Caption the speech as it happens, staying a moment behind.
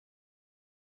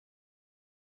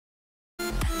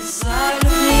inside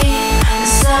of me,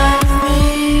 inside of me.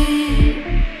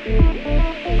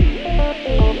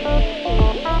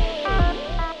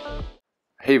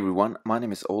 Hey everyone, my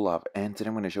name is Olaf and today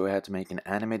I'm going to show you how to make an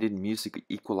animated music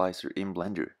equalizer in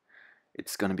Blender.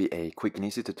 It's going to be a quick and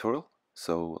easy tutorial,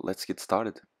 so let's get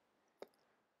started.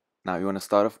 Now you want to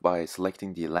start off by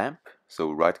selecting the lamp,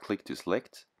 so right click to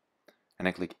select and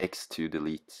then click X to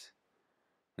delete.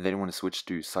 And then you want to switch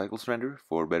to Cycles Render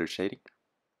for better shading.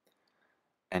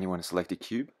 And you want to select the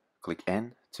cube, click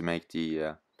N to make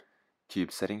the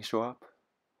cube settings show up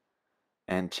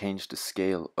and change the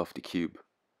scale of the cube.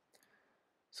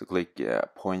 So click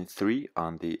 0.3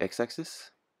 on the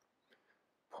x-axis,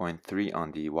 0.3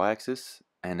 on the y-axis,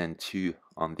 and then 2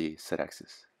 on the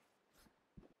z-axis.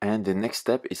 And the next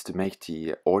step is to make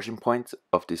the origin point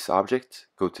of this object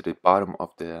go to the bottom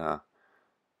of the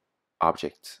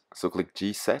object. So click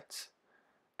G set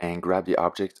and grab the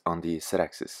object on the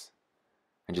z-axis.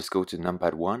 And just go to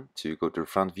numpad 1 to go to the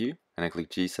front view, and then click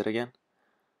G set again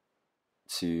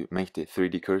to make the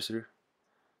 3D cursor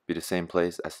be the same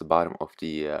place as the bottom of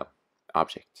the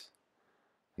object.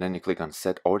 And then you click on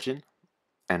set origin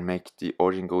and make the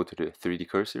origin go to the 3D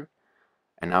cursor,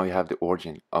 and now you have the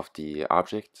origin of the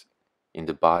object in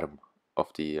the bottom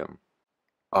of the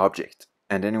object.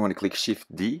 And then you want to click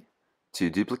Shift D to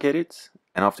duplicate it,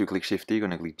 and after you click Shift D you're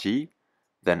going to click G,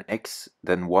 then X,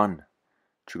 then 1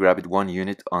 to grab it 1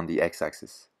 unit on the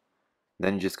x-axis.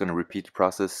 Then you're just going to repeat the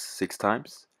process 6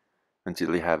 times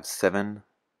until you have 7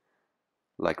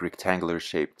 like rectangular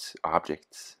shaped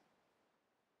objects.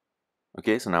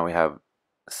 Okay, so now we have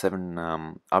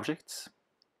 7 objects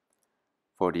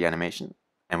for the animation,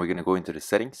 and we're going to go into the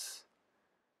settings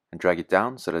and drag it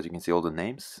down so that you can see all the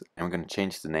names, and we're going to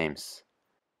change the names.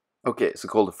 Okay, so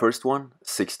call the first one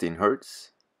 16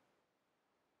 Hertz,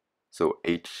 so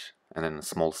H and then a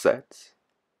small z,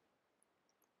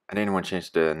 and then you want to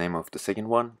change the name of the second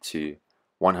one to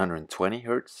 120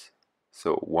 Hertz,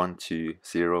 so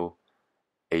 120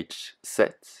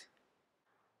 HZ.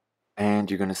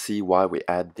 And you're gonna see why we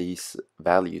add these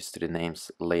values to the names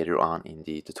later on in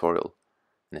the tutorial.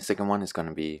 And the second one is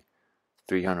gonna be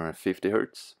 350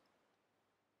 Hertz.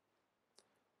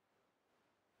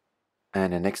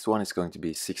 And the next one is going to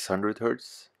be 600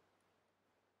 Hertz.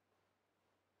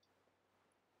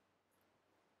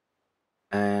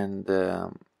 And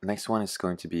the next one is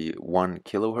going to be 1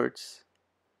 kilohertz.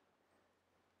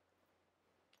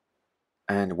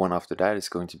 And one after that is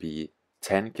going to be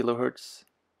 10 kilohertz.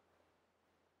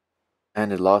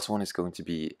 And the last one is going to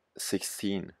be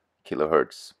 16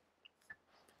 kilohertz.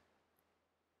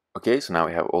 Okay, so now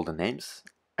we have all the names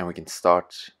and we can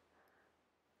start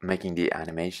making the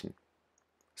animation.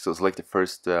 So select the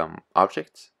first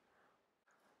object,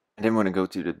 and then we're going to go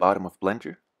to the bottom of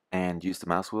Blender and use the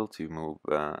mouse wheel to move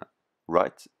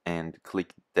right and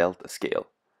click delta scale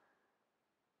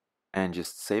and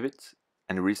just save it.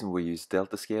 And the reason we use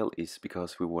delta scale is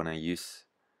because we want to use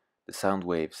the sound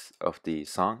waves of the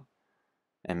song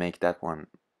and make that one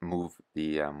move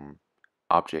the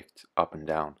object up and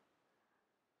down.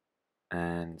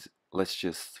 And let's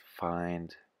just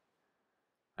find,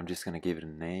 I'm just gonna give it a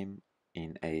name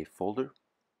in a folder.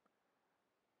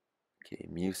 Okay,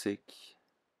 music,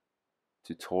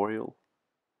 tutorial,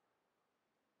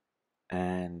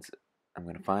 and I'm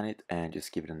gonna find it and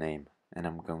just give it a name, and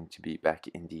I'm going to be back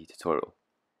in the tutorial.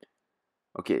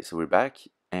 Okay, so we're back,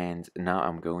 and now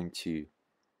I'm going to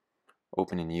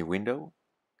open a new window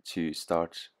to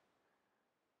start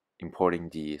importing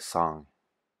the song.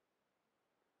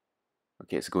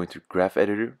 Okay, so go into graph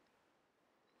editor,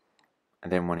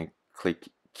 and then when you click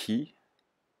key,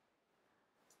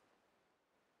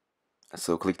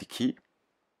 so click the key,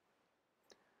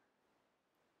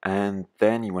 and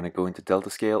then you want to go into delta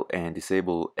scale and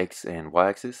disable X and Y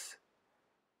axis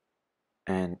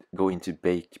and go into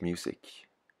bake music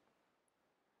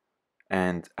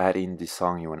and add in the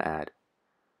song you want to add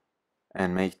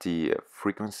and make the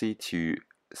frequency to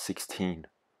 16,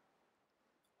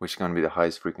 which is going to be the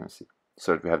highest frequency,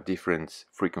 so that we have different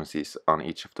frequencies on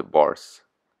each of the bars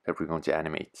that we're going to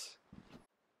animate.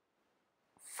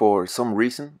 For some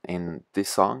reason in this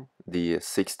song the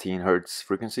 16 Hertz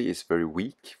frequency is very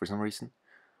weak for some reason,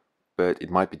 but it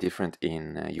might be different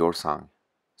in your song,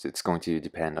 so it's going to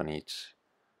depend on each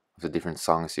of the different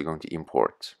songs you're going to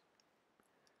import.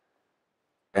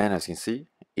 And as you can see,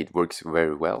 it works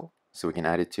very well, so we can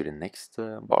add it to the next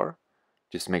bar.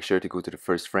 Just make sure to go to the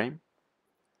first frame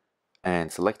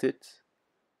and select it,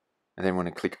 and then want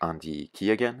to click on the key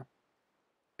again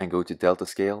and go to delta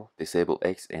scale, disable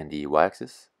X and the Y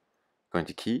axis, go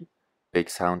into key, bake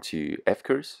sound to F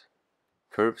curves,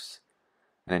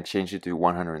 and then change it to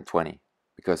 120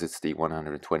 because it's the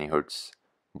 120 Hertz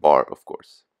bar, of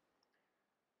course.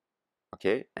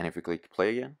 Okay, and if we click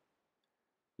play again,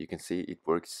 you can see it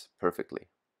works perfectly.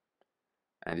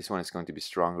 And this one is going to be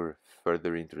stronger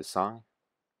further into the song,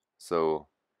 so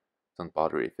don't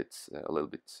bother if it's a little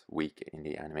bit weak in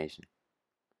the animation.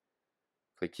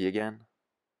 Click key again,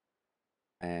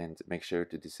 and make sure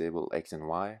to disable X and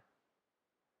Y.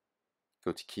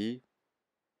 Go to key,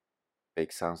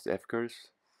 bake sounds to F curves,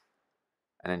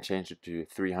 and then change it to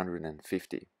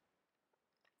 350,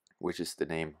 which is the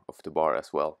name of the bar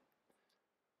as well.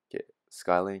 Okay,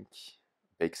 Skylink,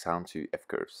 bake sound to F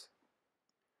curves.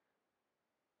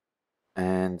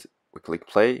 And we click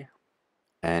play,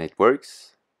 and it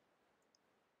works.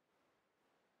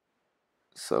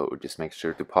 So just make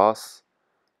sure to pause,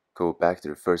 go back to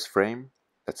the first frame.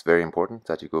 That's very important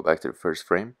that you go back to the first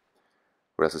frame,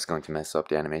 or else it's going to mess up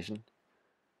the animation.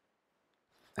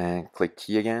 And click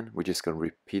key again. We're just going to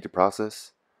repeat the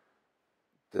process.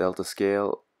 Delta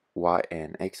scale, Y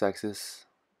and X axis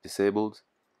disabled,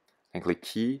 and click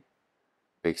key,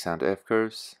 bake sound to F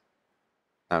curves.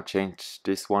 Now change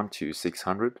this one to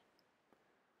 600.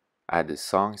 Add the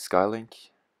song Skylink.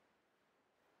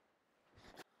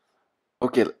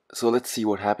 Okay, so let's see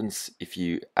what happens if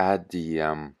you add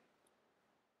the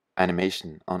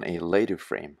animation on a later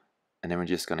frame, and then we're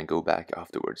just gonna go back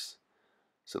afterwards.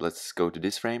 So let's go to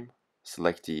this frame,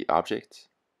 select the object,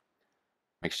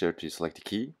 make sure to select the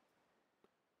key,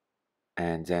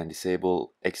 and then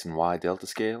disable X and Y delta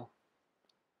scale.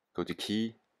 Go to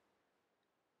key,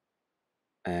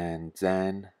 and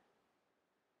then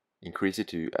increase it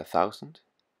to 1000,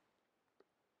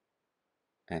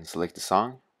 and select the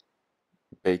song,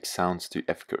 bake sounds to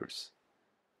F curves.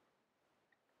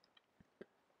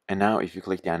 And now if you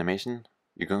click the animation,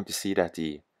 you're going to see that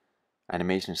the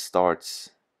animation starts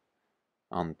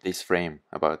on this frame,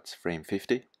 about frame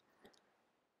 50,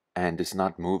 and does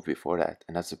not move before that,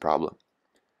 and that's the problem.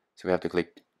 So we have to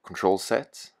click Control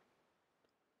Set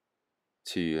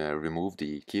to remove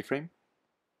the keyframe,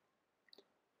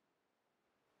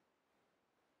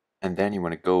 and then you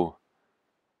want to go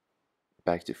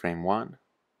back to frame 1,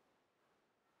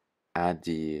 add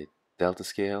the delta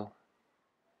scale,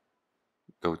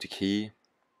 go to key,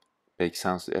 bake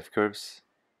sounds to F curves,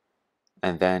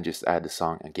 and then just add the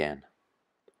song again.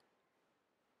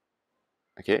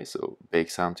 Okay, so bake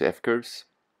sound to F curves,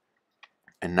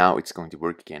 and now it's going to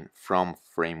work again from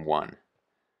frame 1,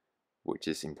 which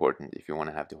is important if you want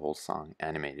to have the whole song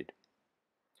animated.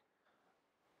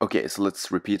 Okay, so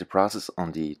let's repeat the process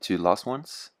on the two last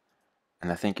ones,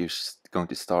 and I think you're going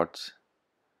to start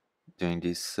doing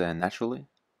this naturally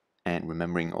and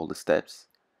remembering all the steps.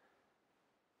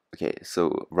 Okay,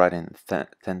 so write in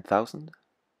 10,000,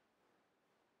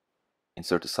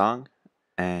 insert the song,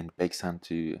 and bake sound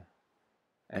to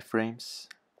F frames.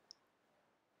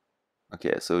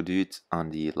 Okay, so do it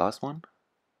on the last one.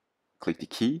 Click the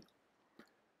key,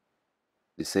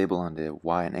 disable on the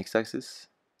Y and X axis,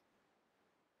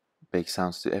 bake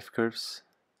sounds to F curves,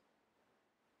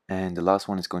 and the last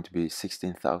one is going to be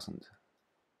 16,000.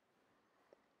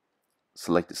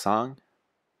 Select the song,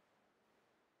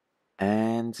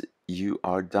 and you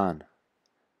are done.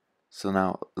 So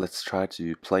now let's try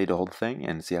to play the whole thing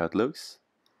and see how it looks.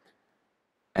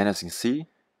 And as you can see,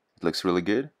 it looks really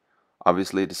good.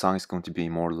 Obviously the song is going to be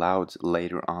more loud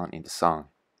later on in the song,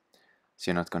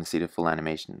 so you're not going to see the full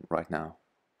animation right now.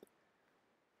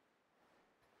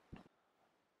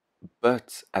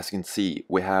 But as you can see,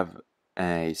 we have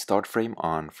a start frame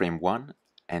on frame 1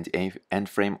 and an end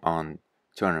frame on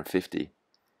 250.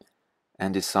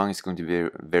 And this song is going to be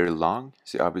very long,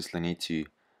 so you obviously need to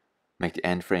make the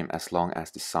end frame as long as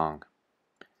the song,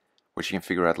 which you can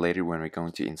figure out later when we're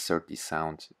going to insert the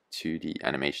sound to the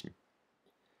animation.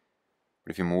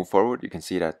 But if you move forward, you can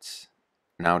see that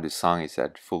now the song is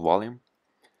at full volume,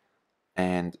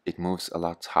 and it moves a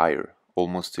lot higher,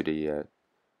 almost to the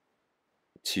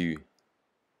 2,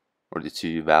 or the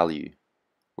 2 value,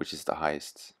 which is the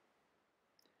highest.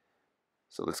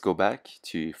 So let's go back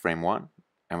to frame 1,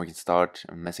 and we can start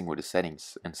messing with the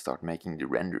settings and start making the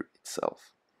render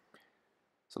itself.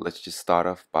 So let's just start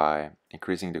off by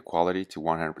increasing the quality to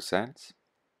 100%.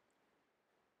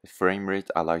 The frame rate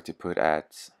I like to put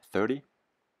at 30.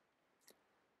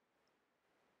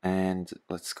 And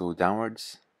let's go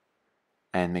downwards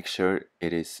and make sure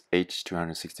it is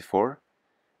H264.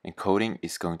 Encoding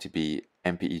is going to be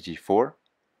MPEG4,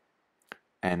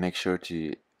 and make sure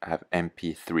to have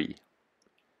MP3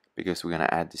 because we're going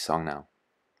to add the song now.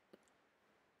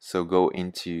 So go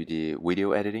into the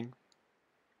video editing,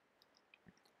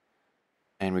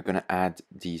 and we're going to add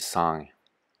the song.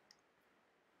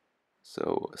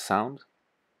 So sound,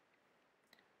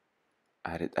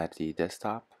 add it at the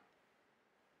desktop,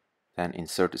 then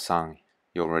insert the song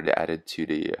you already added to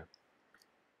the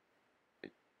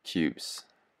cubes.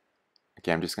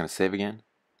 Okay, I'm just gonna save again.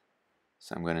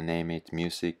 So I'm gonna name it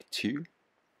Music 2.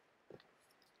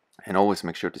 And always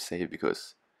make sure to save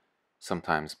because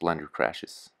sometimes Blender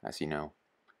crashes, as you know.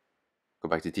 Go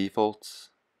back to defaults,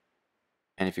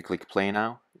 and if you click play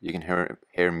now, you can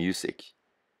hear music.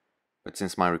 But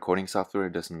since my recording software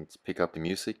doesn't pick up the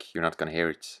music, you're not gonna hear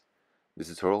it this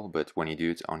tutorial, but when you do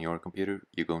it on your computer,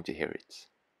 you're going to hear it.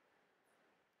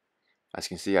 As you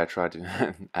can see, I tried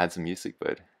to add some music,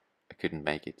 but I couldn't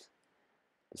make it.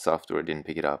 The software didn't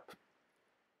pick it up.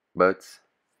 But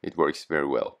it works very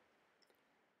well.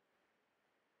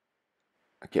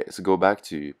 Okay, so go back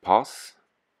to pause,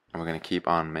 and we're gonna keep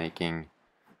on making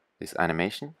this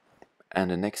animation.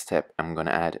 And the next step I'm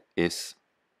gonna add is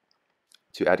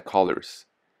to add colors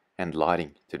and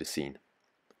lighting to the scene.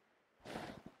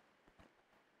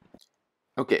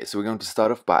 Okay, so we're going to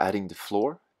start off by adding the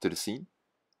floor to the scene.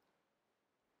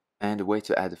 And the way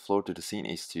to add the floor to the scene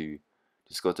is to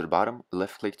just go to the bottom,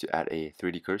 left click to add a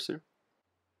 3D cursor.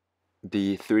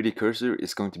 The 3D cursor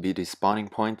is going to be the spawning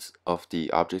point of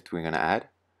the object we're going to add.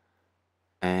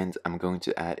 And I'm going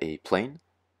to add a plane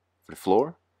for the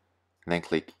floor, and then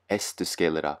click S to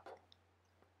scale it up.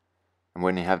 And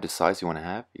when you have the size you want to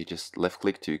have, you just left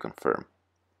click to confirm.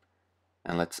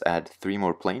 And let's add 3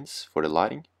 more planes for the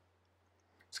lighting.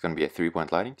 It's going to be a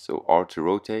 3-point lighting, so R to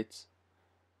rotate,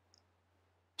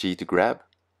 G to grab,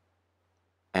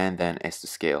 and then S to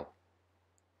scale.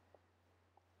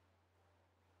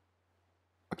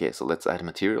 Okay, so let's add a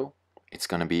material. It's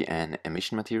going to be an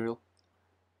emission material.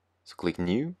 So click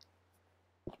new,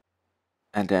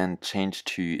 and then change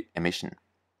to emission,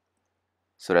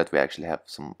 so that we actually have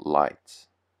some light.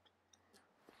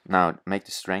 Now make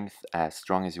the strength as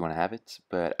strong as you want to have it,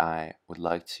 but I would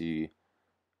like to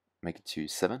make it to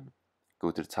 7.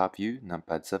 Go to the top view,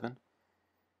 numpad 7,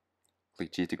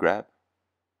 click G to grab,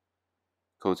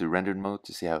 go to rendered mode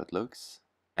to see how it looks,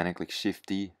 and then click Shift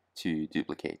D to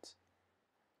duplicate.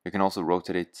 You can also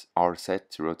rotate it,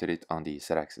 RZ to rotate it on the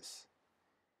Z axis.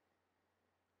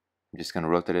 I'm just going to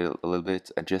rotate it a little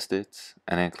bit, adjust it,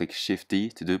 and then click Shift D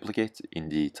to duplicate in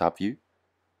the top view,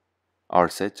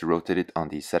 RZ to rotate it on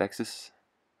the Z axis.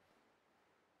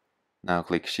 Now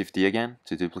click Shift D again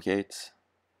to duplicate,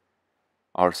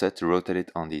 RZ to rotate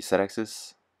it on the Z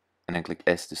axis, and then click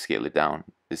S to scale it down.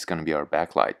 This is going to be our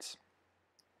backlight.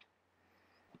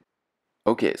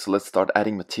 Okay, so let's start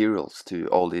adding materials to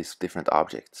all these different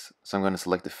objects. So I'm going to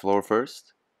select the floor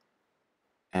first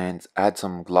and add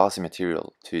some glossy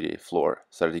material to the floor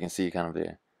so that you can see kind of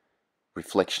the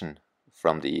reflection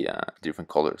from the different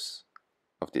colors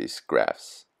of these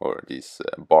graphs or these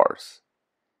bars.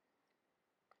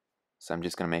 So I'm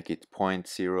just going to make it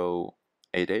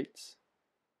 0.088,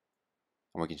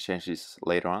 and we can change this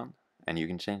later on, and you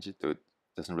can change it, so it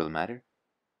doesn't really matter.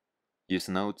 Use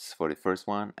nodes for the first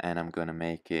one, and I'm going to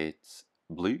make it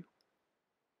blue.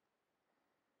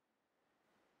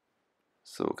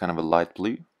 So kind of a light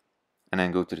blue, and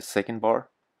then go to the second bar,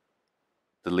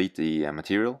 delete the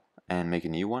material and make a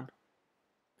new one.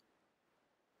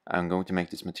 I'm going to make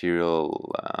this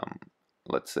material,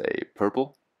 let's say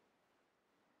purple.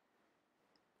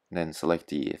 Then select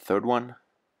the third one,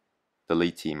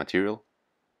 delete the material,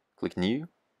 click new,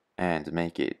 and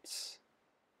make it,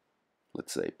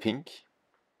 let's say pink.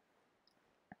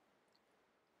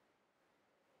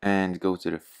 And go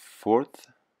to the fourth,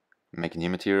 make a new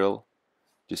material,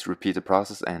 just repeat the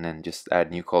process and then just add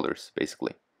new colors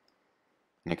basically.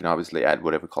 And you can obviously add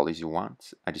whatever colors you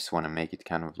want. I just want to make it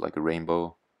kind of like a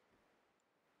rainbow.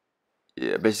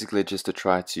 Yeah, basically just to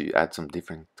try to add some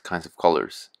different kinds of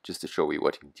colors, just to show you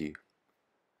what you can do.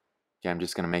 Okay, I'm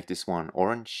just gonna make this one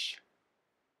orange.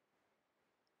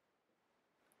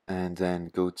 And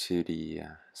then go to the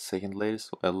second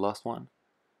last one.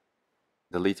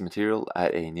 Delete the material,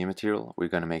 add a new material. We're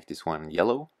gonna make this one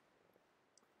yellow.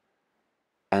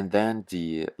 And then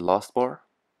the last bar,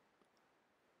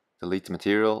 delete the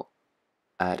material,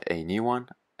 add a new one,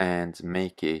 and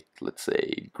make it, let's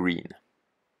say, green.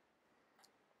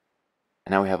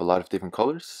 And now we have a lot of different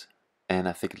colors, and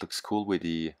I think it looks cool with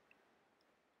the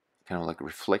kind of like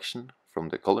reflection from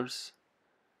the colors.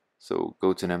 So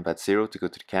go to numpad 0 to go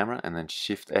to the camera, and then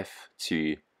Shift F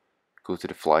to go to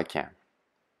the fly cam.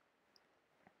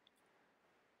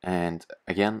 And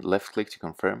again, left click to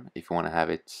confirm if you want to have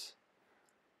it,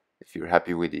 if you're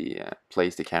happy with the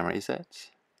place the camera is at.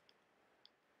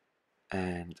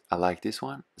 And I like this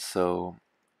one, so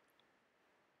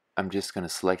I'm just gonna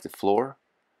select the floor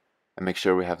and make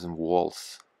sure we have some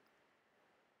walls.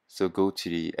 So go to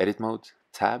the edit mode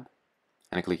tab,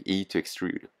 and I click E to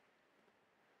extrude.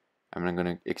 I'm then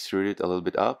going to extrude it a little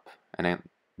bit up and then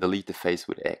delete the face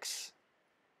with X.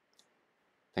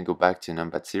 Then go back to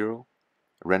numpad 0,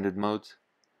 rendered mode,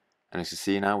 and as you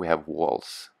see now we have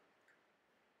walls,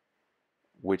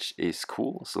 which is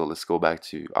cool. So let's go back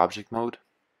to object mode,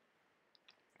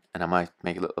 and I might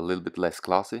make it a little bit less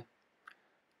glossy,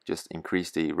 just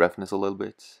increase the roughness a little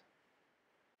bit.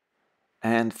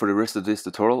 And for the rest of this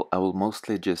tutorial I will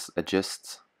mostly just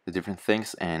adjust the different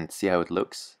things and see how it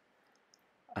looks.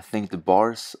 I think the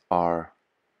bars are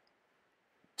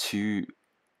too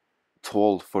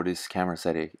tall for this camera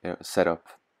setup,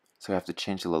 so I have to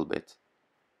change a little bit.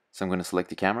 So I'm going to select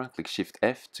the camera, click Shift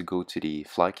F to go to the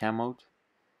flycam mode,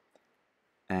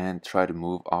 and try to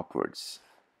move upwards.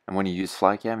 And when you use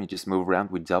flycam, you just move around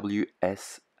with W,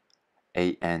 S,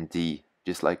 A, and D,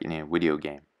 just like in a video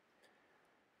game.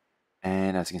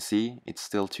 And as you can see, it's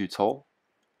still too tall.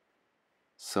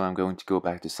 So I'm going to go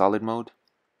back to solid mode,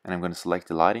 and I'm going to select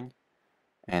the lighting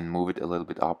and move it a little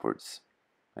bit upwards.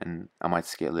 And I might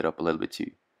scale it up a little bit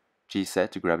too. G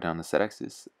set to grab it on the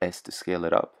Z-axis, S to scale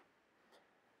it up,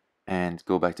 and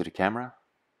go back to the camera,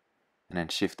 and then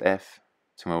Shift F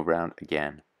to move around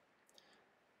again.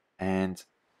 And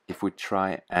if we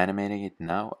try animating it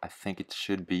now, I think it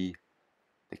should be,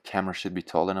 the camera should be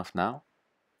tall enough now.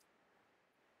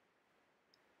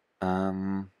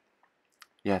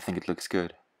 Yeah, I think it looks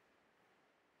good.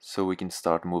 So we can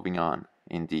start moving on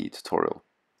in the tutorial.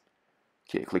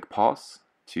 Okay, click pause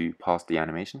to pause the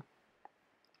animation.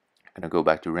 I'm gonna go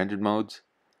back to rendered mode,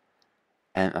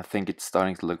 and I think it's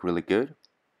starting to look really good.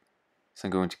 So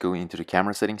I'm going to go into the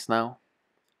camera settings now,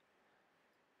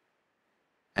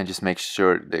 and just make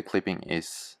sure the clipping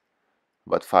is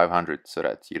about 500 so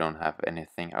that you don't have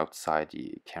anything outside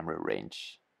the camera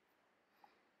range.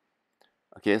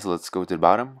 Okay, so let's go to the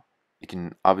bottom. You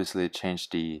can obviously change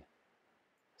the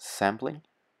sampling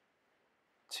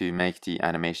to make the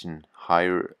animation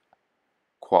higher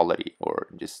quality or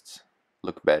just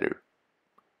look better.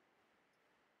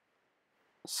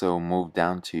 So move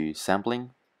down to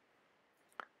sampling,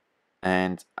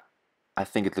 and I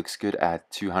think it looks good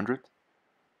at 200,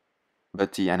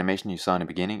 but the animation you saw in the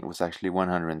beginning was actually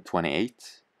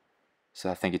 128,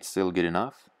 so I think it's still good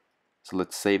enough. So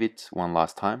let's save it one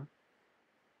last time,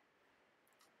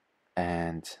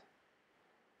 and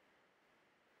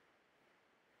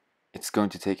it's going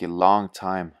to take a long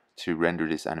time to render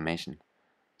this animation,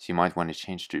 so you might want to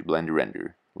change to Blender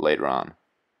render later on.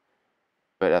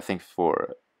 But I think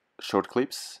for short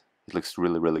clips it looks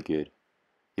really good,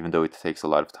 even though it takes a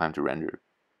lot of time to render.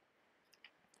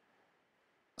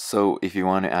 So if you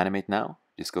want to animate now,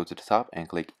 just go to the top and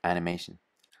click animation.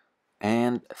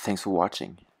 And thanks for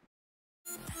watching.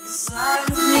 Inside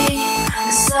of me,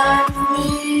 inside of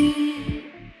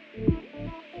me.